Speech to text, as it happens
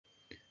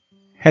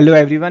Hello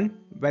everyone,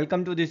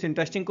 welcome to this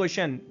interesting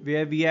question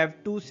where we have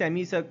two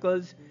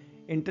semicircles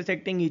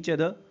intersecting each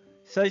other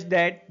such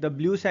that the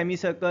blue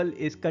semicircle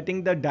is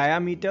cutting the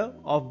diameter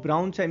of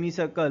brown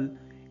semicircle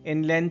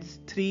in lengths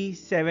 3,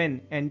 7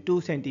 and 2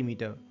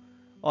 centimeter.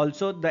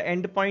 Also, the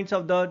endpoints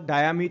of the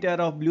diameter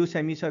of blue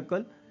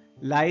semicircle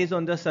lies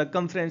on the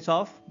circumference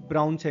of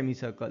brown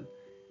semicircle.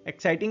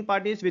 Exciting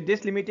part is with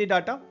this limited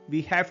data,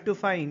 we have to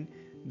find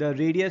the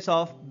radius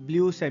of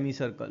blue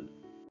semicircle.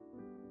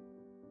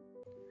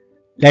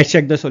 Let's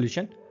check the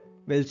solution.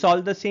 We'll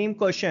solve the same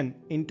question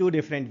in two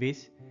different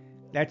ways.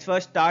 Let's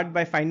first start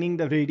by finding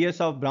the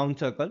radius of brown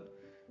circle.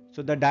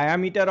 So the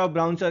diameter of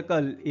brown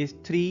circle is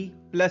 3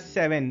 plus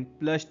 7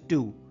 plus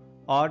 2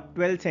 or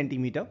 12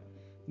 centimeter.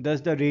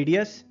 Thus the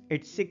radius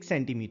is 6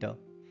 centimeter.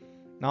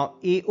 Now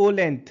AO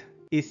length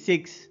is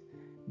 6.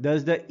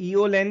 Thus the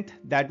EO length,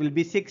 that will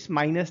be 6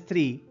 minus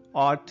 3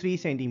 or 3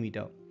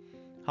 centimeter.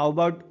 How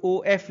about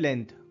OF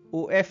length?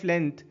 OF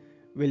length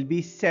will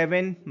be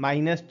 7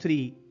 minus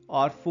 3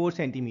 or 4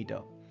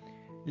 centimeter.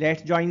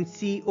 Let's join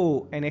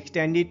CO and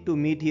extend it to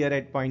meet here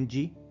at point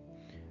G.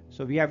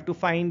 So we have to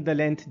find the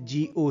length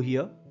GO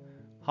here.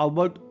 How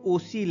about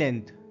OC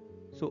length?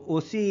 So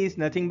OC is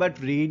nothing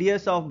but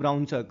radius of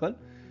brown circle.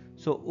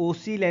 So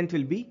OC length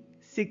will be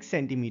 6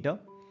 centimeter.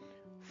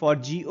 For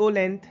GO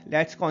length,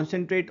 let's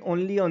concentrate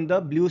only on the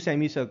blue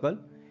semicircle.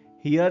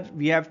 Here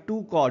we have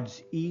two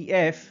chords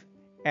EF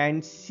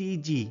and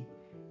CG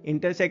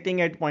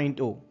intersecting at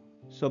point O.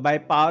 So by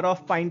power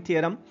of point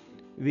theorem,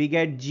 we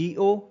get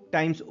GO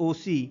times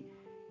OC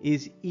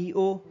is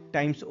EO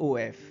times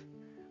OF.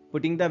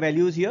 Putting the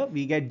values here,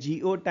 we get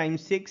GO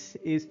times 6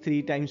 is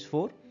 3 times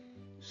 4.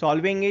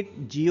 Solving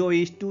it, GO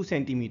is 2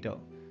 centimeter.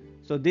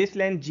 So this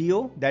length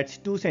GO, that's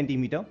 2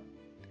 centimeter.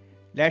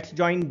 Let's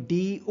join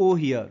DO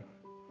here.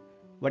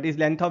 What is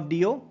length of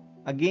DO?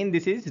 Again,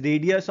 this is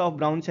radius of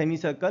brown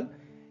semicircle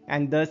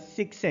and thus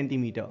 6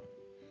 centimeter.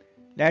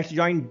 Let's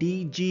join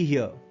DG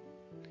here.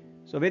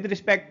 So with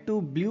respect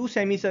to blue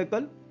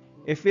semicircle,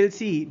 if we'll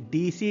see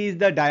DC is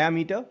the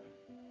diameter,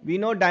 we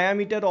know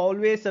diameter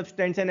always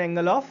subtends an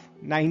angle of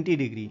 90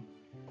 degree.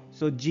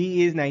 So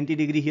G is 90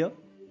 degree here.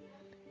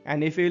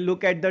 And if we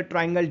look at the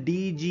triangle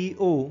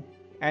DGO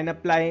and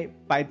apply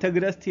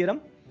Pythagoras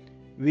theorem,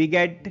 we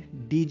get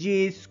DG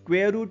is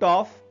square root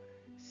of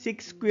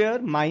 6 square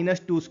minus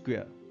 2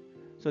 square.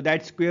 So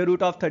that's square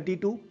root of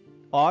 32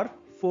 or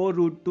 4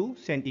 root 2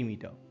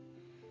 centimeter.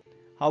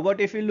 How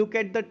about if we look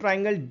at the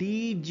triangle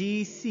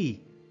DGC?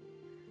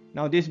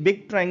 Now this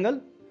big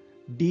triangle,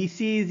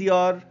 DC is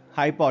your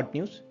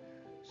hypotenuse.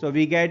 So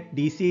we get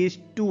DC is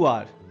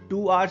 2R.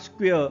 2R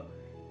square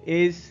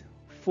is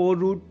 4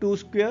 root 2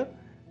 square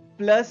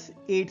plus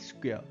 8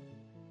 square.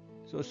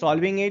 So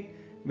solving it,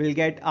 we'll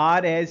get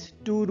R as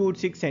 2 root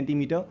 6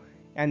 centimeter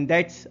and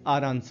that's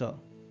our answer.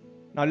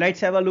 Now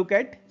let's have a look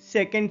at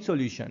second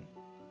solution.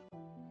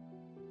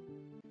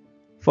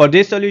 For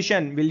this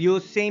solution, we'll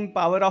use same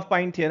power of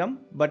point theorem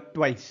but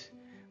twice.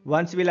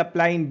 Once we'll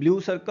apply in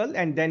blue circle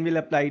and then we'll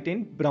apply it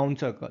in brown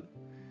circle.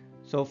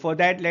 So for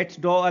that, let's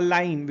draw a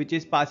line which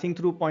is passing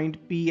through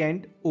point P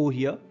and O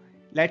here.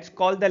 Let's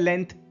call the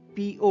length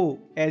PO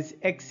as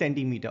X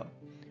centimeter.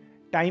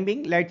 Time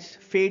being, let's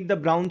fade the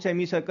brown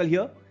semicircle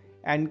here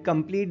and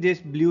complete this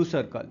blue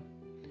circle.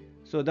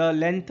 So the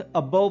length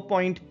above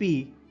point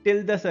P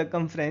till the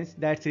circumference,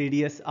 that's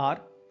radius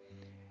R.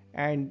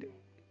 And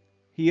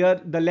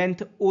here the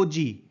length OG.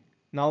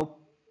 Now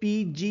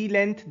PG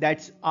length,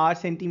 that's R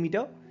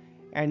centimeter,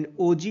 and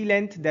OG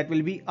length, that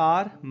will be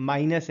R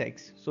minus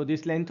X. So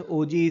this length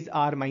OG is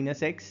R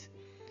minus X.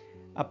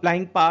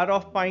 Applying power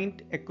of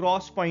point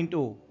across point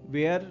O,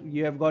 where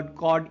you have got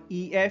chord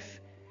EF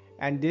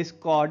and this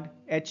chord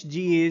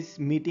HG is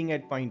meeting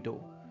at point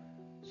O.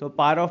 So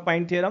power of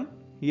point theorem,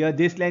 here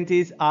this length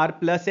is R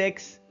plus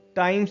X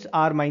times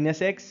R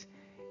minus X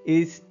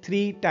is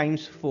 3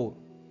 times 4.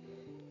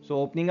 So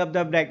opening up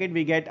the bracket,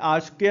 we get R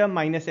square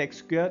minus X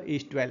square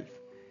is 12.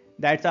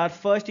 That's our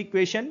first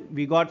equation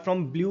we got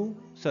from blue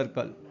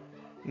circle.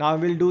 Now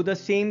we'll do the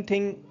same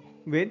thing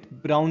with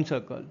brown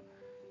circle.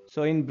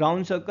 So in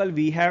brown circle,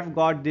 we have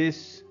got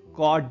this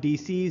chord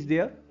DC is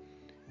there,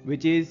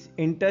 which is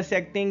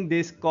intersecting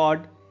this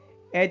chord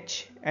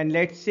H, and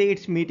let's say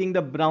it's meeting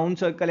the brown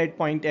circle at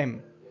point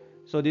M.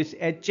 So this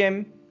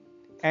HM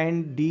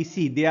and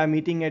DC, they are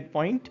meeting at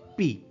point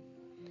P.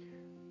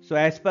 So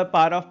as per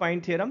power of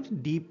point theorems,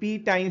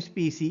 dP times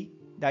PC,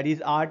 that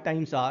is R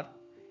times R,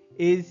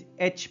 is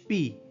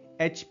HP.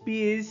 HP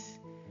is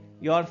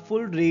your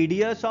full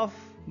radius of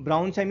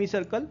brown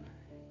semicircle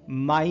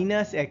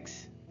minus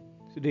X.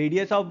 So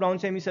radius of brown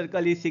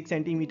semicircle is 6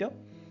 centimeter.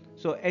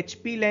 So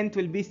HP length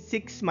will be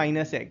 6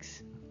 minus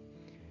X.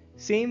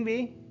 Same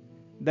way,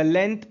 the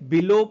length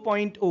below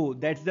point O,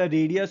 that's the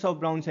radius of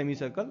brown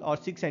semicircle or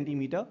 6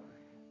 centimeter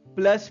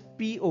plus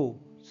PO.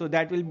 So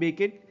that will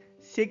make it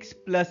 6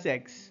 plus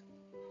X.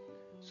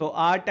 So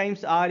R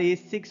times R is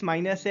 6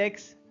 minus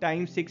X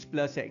times 6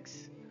 plus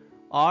X.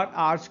 Or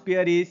R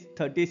square is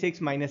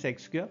 36 minus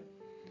X square.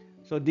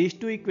 So these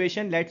two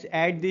equations, let's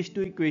add these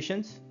two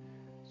equations.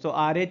 So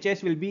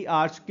RHS will be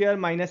r square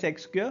minus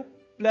x square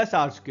plus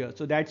r square.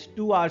 So that's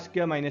 2r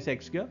square minus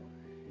x square.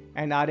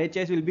 And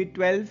RHS will be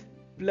 12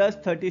 plus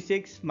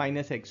 36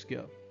 minus x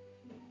square.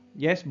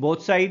 Yes,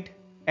 both side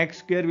x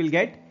square will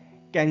get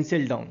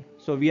cancelled down.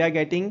 So we are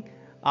getting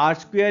r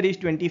square is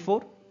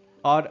 24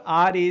 or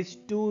r is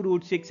 2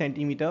 root 6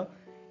 centimeter,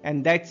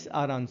 and that's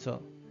our answer.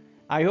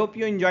 I hope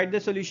you enjoyed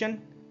the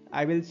solution.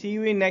 I will see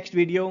you in next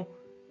video.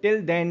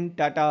 Till then,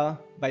 tata,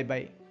 bye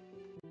bye.